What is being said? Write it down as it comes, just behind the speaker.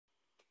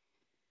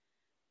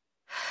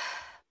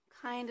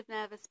kind of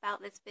nervous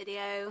about this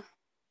video.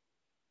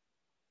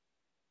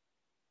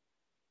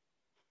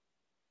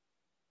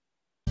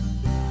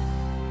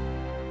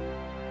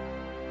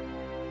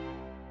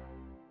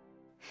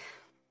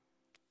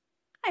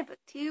 Hi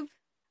BookTube!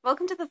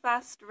 Welcome to the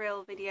first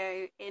real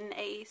video in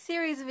a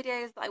series of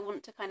videos that I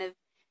want to kind of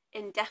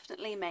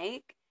indefinitely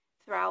make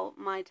throughout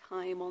my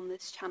time on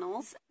this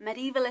channel.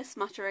 Medievalist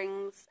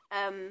Mutterings,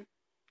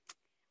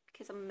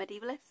 because I'm a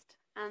medievalist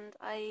and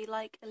I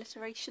like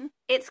alliteration.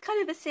 It's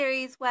kind of a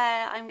series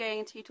where I'm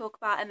going to talk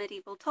about a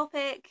medieval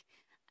topic,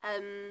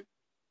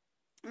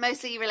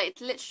 mostly related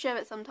to literature,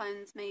 but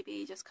sometimes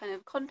maybe just kind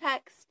of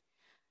context.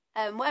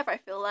 Whatever I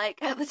feel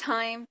like at the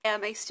time.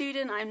 I'm a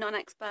student, I'm not an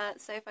expert,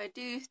 so if I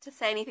do to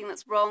say anything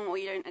that's wrong or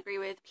you don't agree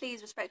with,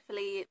 please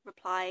respectfully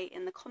reply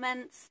in the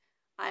comments.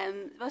 I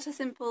am but a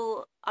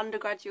simple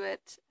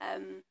undergraduate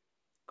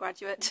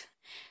graduate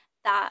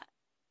that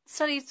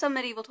studied some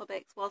medieval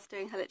topics whilst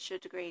doing her literature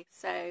degree,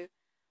 so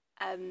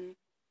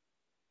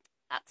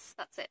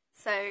that's it.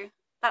 So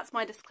that's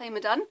my disclaimer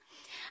done,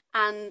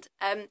 and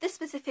this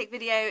specific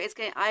video is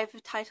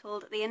I've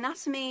titled The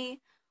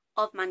Anatomy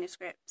of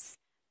Manuscripts,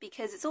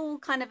 because it's all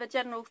kind of a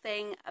general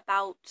thing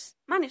about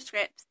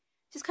manuscripts,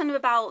 just kind of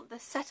about the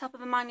setup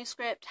of a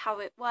manuscript, how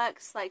it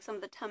works, like some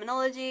of the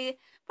terminology.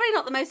 Probably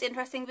not the most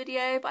interesting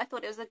video, but I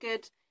thought it was a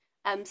good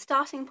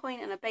starting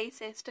point and a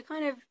basis to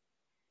kind of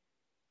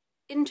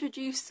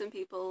introduce some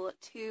people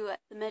to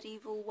the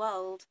medieval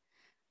world.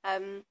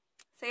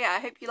 So yeah, I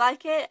hope you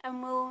like it,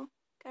 and we'll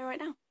go right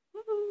now.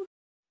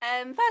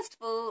 Woohoo! First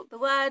of all, the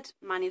word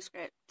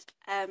manuscript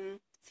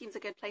seems a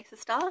good place to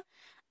start.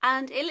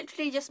 And it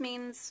literally just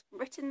means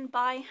written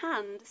by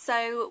hand.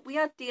 So we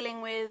are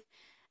dealing with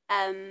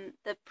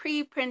the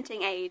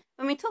pre-printing age.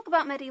 When we talk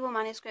about medieval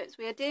manuscripts,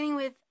 we are dealing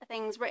with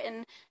things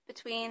written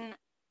between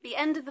the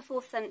end of the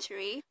 4th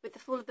century, with the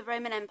fall of the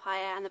Roman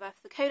Empire and the birth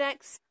of the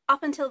Codex,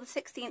 up until the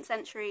 16th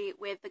century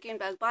with the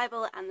Gutenberg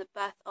Bible and the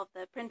birth of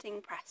the printing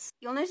press.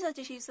 You'll notice I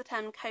just use the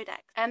term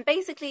codex. And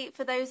basically,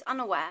 for those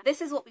unaware, this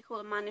is what we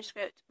call a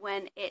manuscript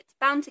when it's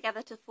bound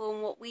together to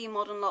form what we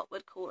modern lot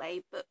would call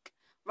a book.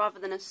 Rather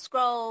than a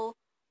scroll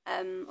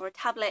or a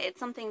tablet, it's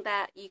something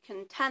that you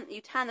can turn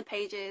the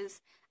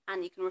pages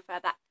and you can refer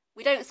back.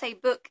 We don't say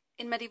book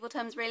in medieval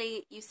terms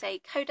really, you say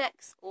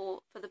codex, or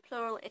for the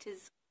plural it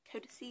is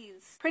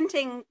codices.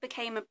 Printing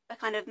became a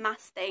kind of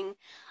mass thing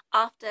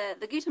after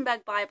the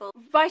Gutenberg Bible.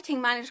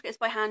 Writing manuscripts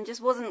by hand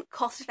just wasn't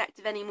cost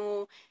effective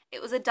anymore.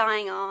 It was a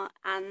dying art,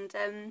 and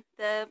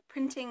the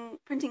printing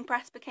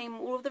press became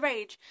all of the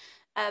rage.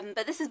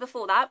 But this is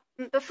before that.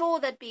 Before,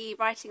 there'd be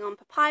writing on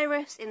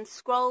papyrus, in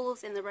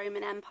scrolls in the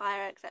Roman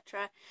Empire,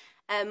 etc.,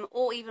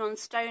 or even on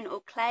stone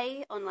or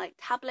clay, on like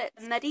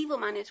tablets. Medieval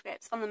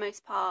manuscripts, on the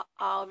most part,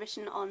 are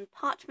written on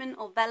parchment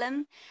or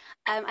vellum.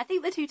 I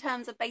think the two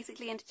terms are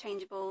basically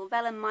interchangeable.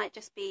 Vellum might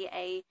just be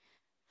a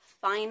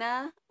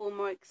finer or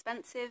more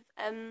expensive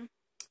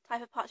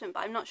type of parchment,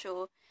 but I'm not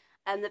sure.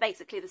 They're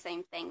basically the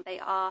same thing. They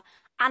are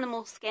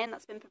animal skin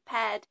that's been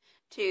prepared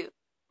to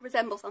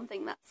resemble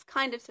something that's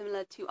kind of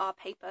similar to our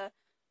paper,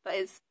 but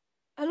is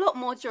a lot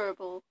more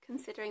durable,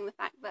 considering the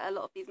fact that a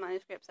lot of these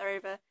manuscripts are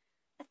over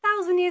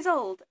 1,000 years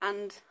old,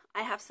 and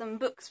I have some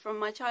books from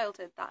my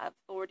childhood that have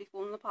already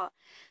fallen apart.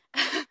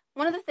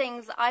 One of the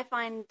things that I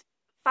find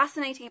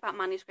fascinating about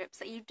manuscripts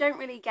that you don't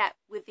really get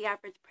with the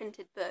average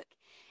printed book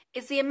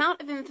is the amount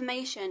of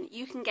information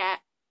you can get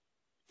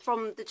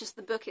from just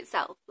the book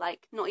itself,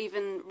 like not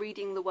even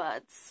reading the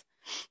words,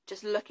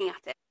 just looking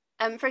at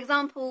it. For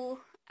example,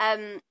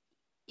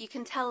 you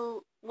can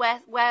tell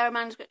where a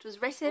manuscript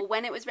was written, or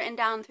when it was written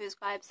down through a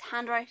scribe's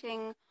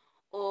handwriting,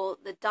 or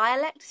the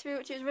dialect through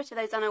which it was written.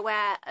 Those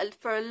unaware,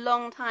 for a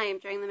long time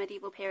during the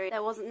medieval period,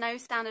 there wasn't no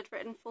standard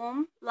written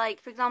form.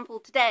 Like, for example,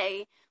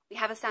 today we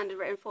have a standard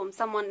written form.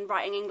 Someone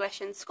writing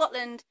English in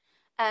Scotland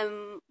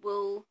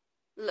will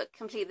look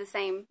completely the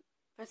same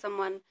for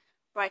someone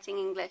writing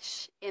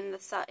English in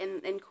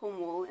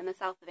Cornwall, in the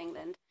south of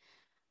England.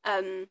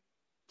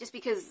 Just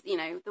because, you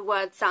know, the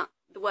words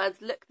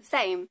look the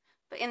same.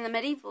 But in the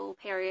medieval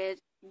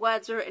period,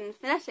 words were written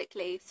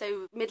phonetically,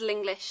 so Middle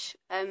English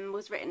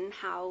was written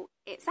how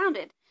it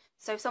sounded.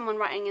 So someone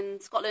writing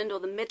in Scotland or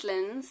the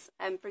Midlands,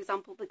 for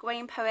example, the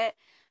Gawain poet,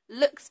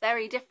 looks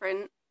very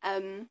different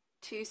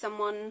to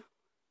someone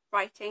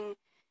writing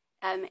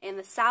in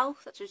the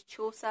south, such as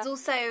Chaucer. There's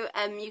also,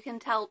 you can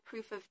tell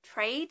proof of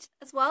trade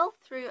as well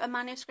through a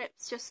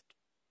manuscript just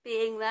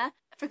being there.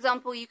 For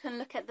example, you can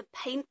look at the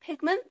paint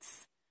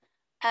pigments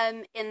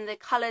in the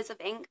colours of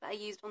ink that are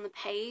used on the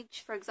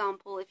page. For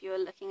example, if you were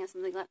looking at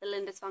something like the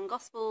Lindisfarne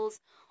Gospels,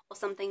 or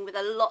something with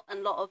a lot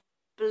of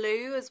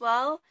blue as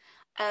well,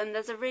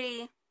 there's a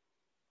really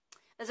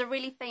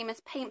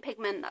famous paint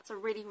pigment that's a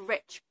really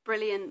rich,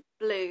 brilliant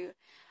blue,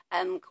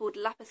 called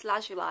lapis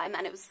lazuli,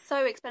 and it was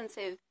so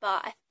expensive,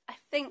 but I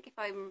think, if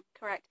I'm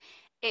correct,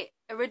 it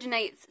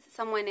originates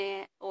somewhere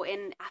near or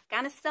in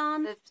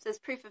Afghanistan. There's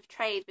proof of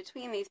trade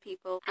between these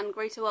people and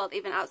greater world,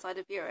 even outside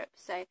of Europe.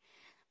 So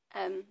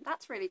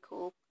that's really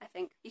cool, I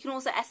think. You can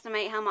also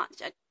estimate how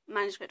much a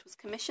manuscript was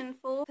commissioned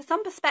for. For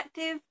some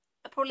perspective,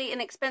 probably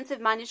an expensive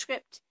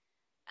manuscript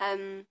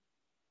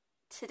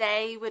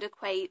today would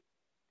equate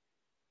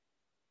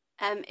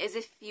as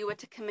if you were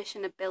to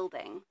commission a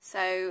building.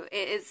 So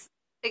it is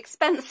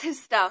expensive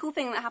stuff. The cool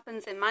thing that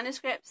happens in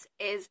manuscripts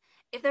is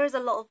if there is a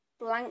lot of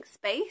blank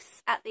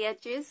space at the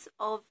edges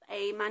of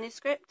a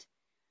manuscript,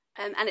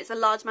 and it's a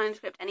large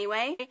manuscript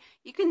anyway,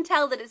 you can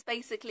tell that it's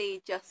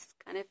basically just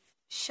kind of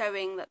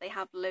showing that they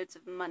have loads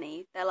of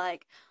money. They're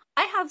like,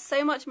 I have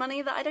so much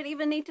money that I don't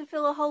even need to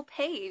fill a whole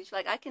page.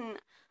 Like I can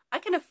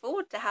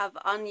afford to have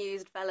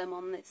unused vellum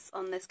on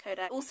this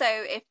codex. Also,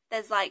 if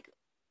there's like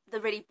the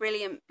really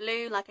brilliant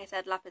blue, like I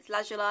said, lapis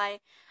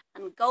lazuli,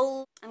 and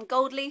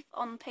gold leaf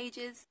on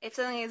pages. If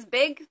something is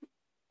big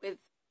with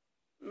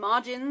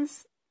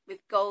margins with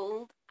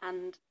gold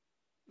and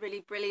really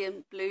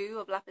brilliant blue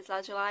of lapis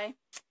lazuli,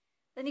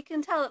 then you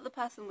can tell that the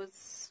person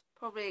was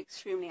probably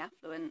extremely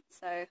affluent,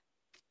 so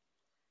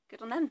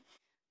good on them.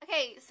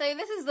 Okay, so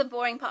this is the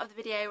boring part of the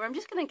video where I'm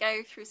just going to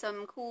go through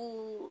some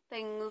cool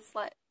things,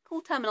 like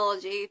cool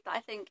terminology that I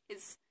think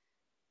is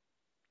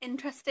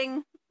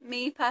interesting.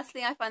 Me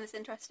personally, I find this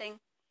interesting.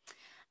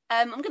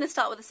 I'm going to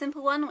start with a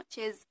simple one, which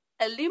is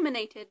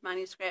illuminated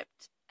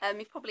manuscript.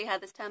 You've probably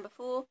heard this term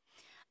before.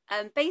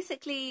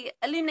 Basically,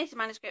 illuminated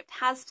manuscript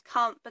has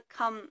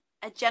become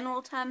a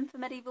general term for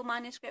medieval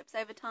manuscripts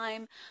over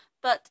time,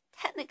 but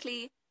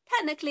technically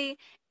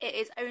it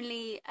is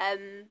only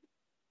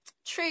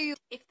true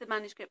if the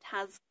manuscript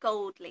has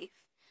gold leaf,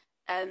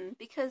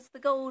 because the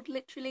gold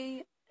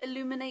literally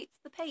illuminates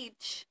the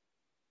page.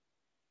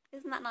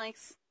 Isn't that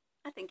nice?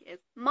 I think it is.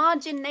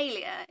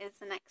 Marginalia is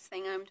the next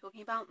thing I'm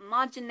talking about.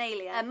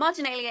 Marginalia.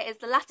 Marginalia is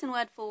the Latin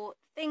word for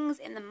things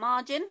in the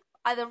margin,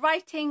 either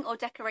writing or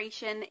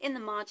decoration in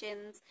the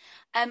margins.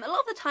 A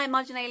lot of the time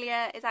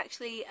marginalia is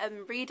actually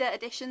reader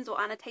editions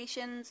or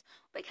annotations,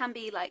 but it can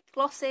be like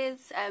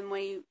glosses where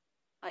you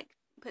like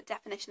put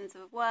definitions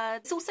of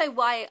words. It's also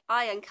why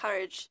I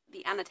encourage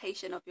the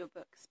annotation of your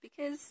books,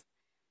 because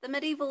the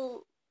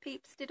medieval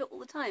peeps did it all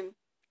the time.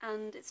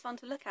 And it's fun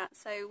to look at,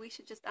 so we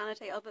should just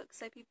annotate our books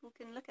so people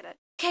can look at it.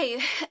 Okay,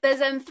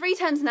 there's 3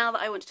 terms now that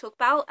I want to talk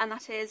about, and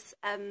that is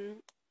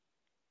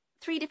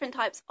 3 different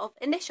types of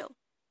initial.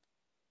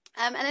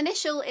 An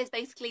initial is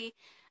basically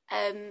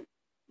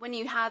when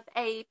you have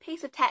a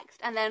piece of text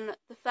and then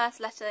the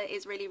first letter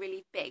is really,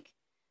 really big.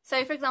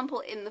 So, for example,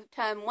 in the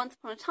term Once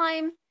Upon a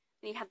Time,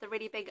 when you have the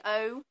really big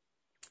O,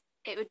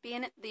 it would be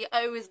the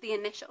O is the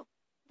initial.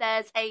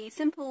 There's a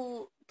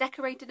simple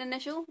decorated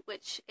initial,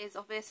 which is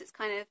obvious. It's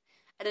kind of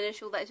an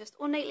initial that is just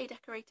ornately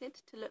decorated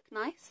to look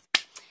nice.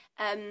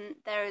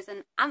 There is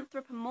an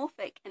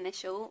anthropomorphic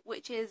initial,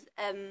 which is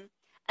a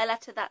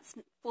letter that's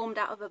formed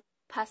out of a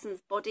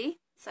person's body.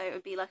 So it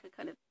would be like a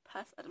kind of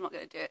person, I'm not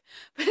going to do it,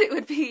 but it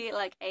would be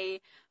like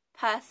a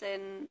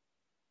person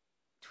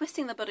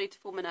twisting the body to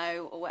form an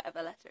O or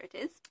whatever letter it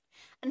is.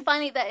 And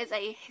finally, there is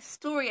a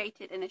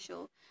historiated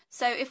initial.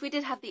 So if we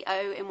did have the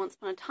O in Once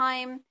Upon a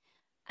Time,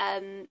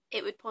 the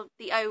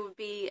O would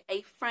be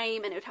a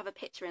frame and it would have a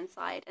picture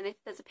inside. And if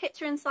there's a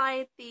picture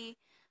inside the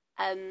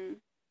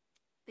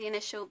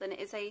initial, then it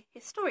is a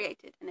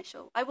historiated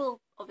initial. I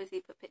will obviously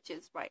put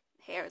pictures right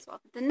here as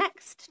well. The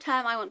next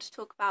term I want to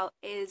talk about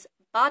is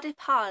bas de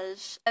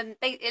page.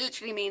 It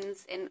literally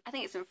means, I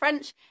think it's in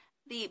French,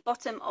 the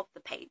bottom of the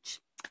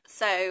page.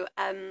 So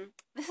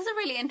this is a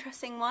really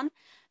interesting one,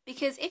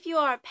 because if you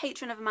are a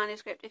patron of a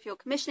manuscript, if you're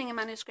commissioning a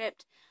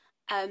manuscript,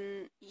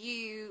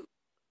 you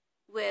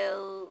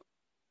will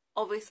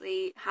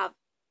obviously have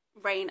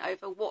reign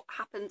over what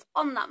happens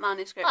on that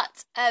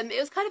manuscript. But it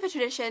was kind of a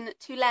tradition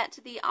to let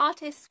the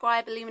artist,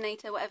 scribe,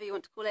 illuminator, whatever you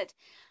want to call it,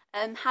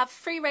 have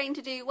free reign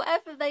to do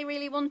whatever they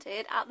really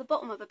wanted at the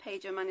bottom of a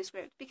page of a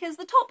manuscript, because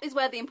the top is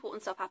where the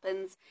important stuff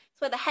happens. It's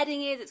where the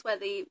heading is, it's where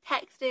the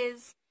text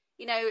is,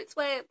 it's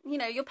where,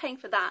 you're paying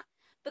for that.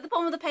 But the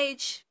bottom of the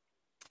page,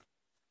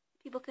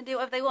 people can do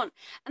whatever they want.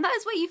 And that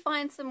is where you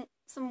find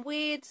some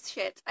weird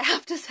shit, I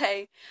have to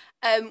say.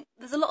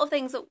 There's a lot of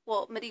things that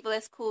what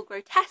medievalists call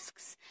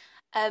grotesques.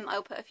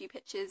 I'll put a few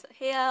pictures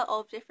here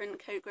of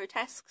different code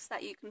grotesques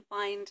that you can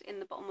find in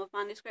the bottom of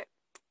manuscript.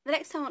 The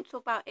next thing I want to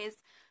talk about is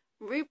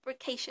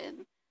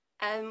rubrication,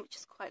 which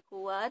is quite a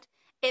cool word.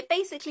 It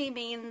basically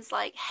means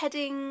like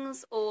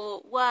headings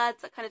or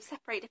words that kind of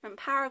separate different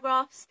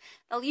paragraphs.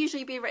 They'll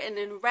usually be written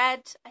in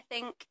red, I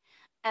think.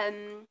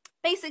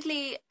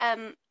 Basically,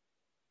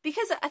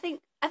 because I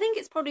think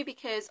it's probably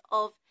because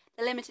of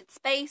the limited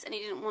space and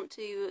you didn't want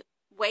to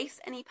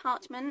waste any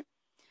parchment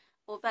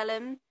or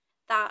vellum,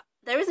 that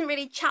there isn't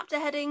really chapter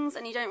headings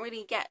and you don't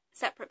really get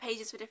separate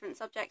pages for different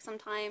subjects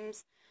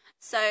sometimes.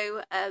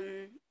 So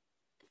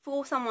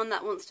for someone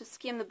that wants to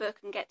skim the book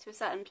and get to a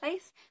certain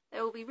place,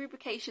 there will be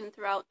rubrication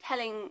throughout,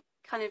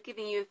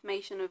 giving you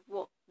information of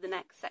what the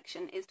next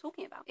section is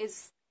talking about.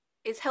 Is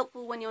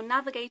helpful when you're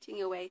navigating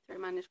your way through a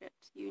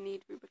manuscript. You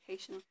need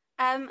rubrication.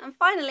 And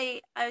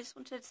finally, I just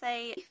wanted to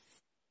say,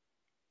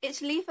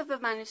 each leaf of a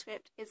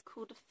manuscript is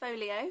called a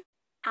folio,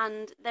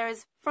 and there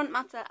is front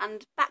matter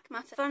and back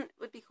matter. Front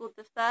would be called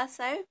the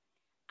verso,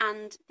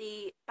 and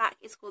the back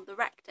is called the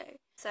recto.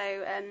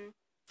 So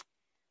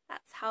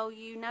that's how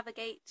you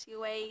navigate your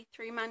way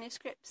through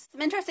manuscripts.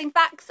 Some interesting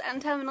facts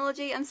and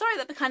terminology. I'm sorry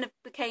that kind of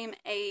became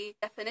a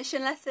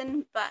definition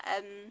lesson, but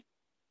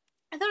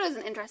I thought it was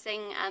an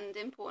interesting and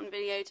important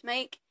video to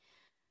make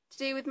to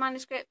do with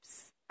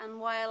manuscripts and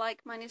why I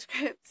like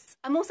manuscripts.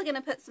 I'm also going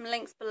to put some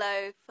links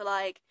below for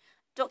like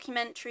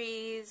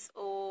documentaries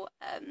or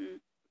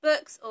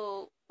books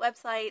or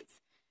websites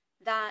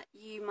that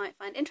you might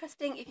find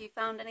interesting. If you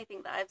found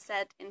anything that I've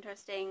said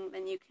interesting,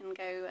 then you can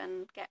go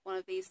and get one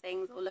of these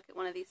things or look at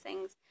one of these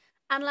things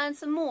and learn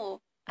some more,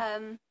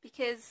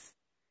 because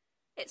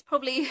it's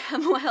probably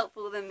more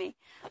helpful than me.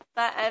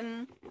 But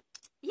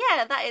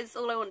yeah, that is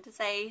all I want to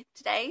say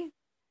today.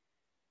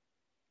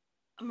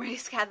 I'm really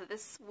scared that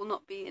this will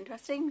not be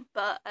interesting,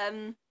 but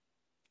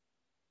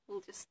we'll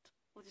just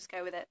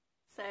go with it.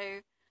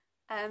 So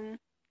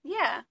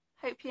yeah,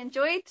 hope you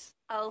enjoyed.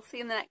 I'll see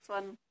you in the next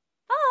one.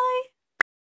 Bye!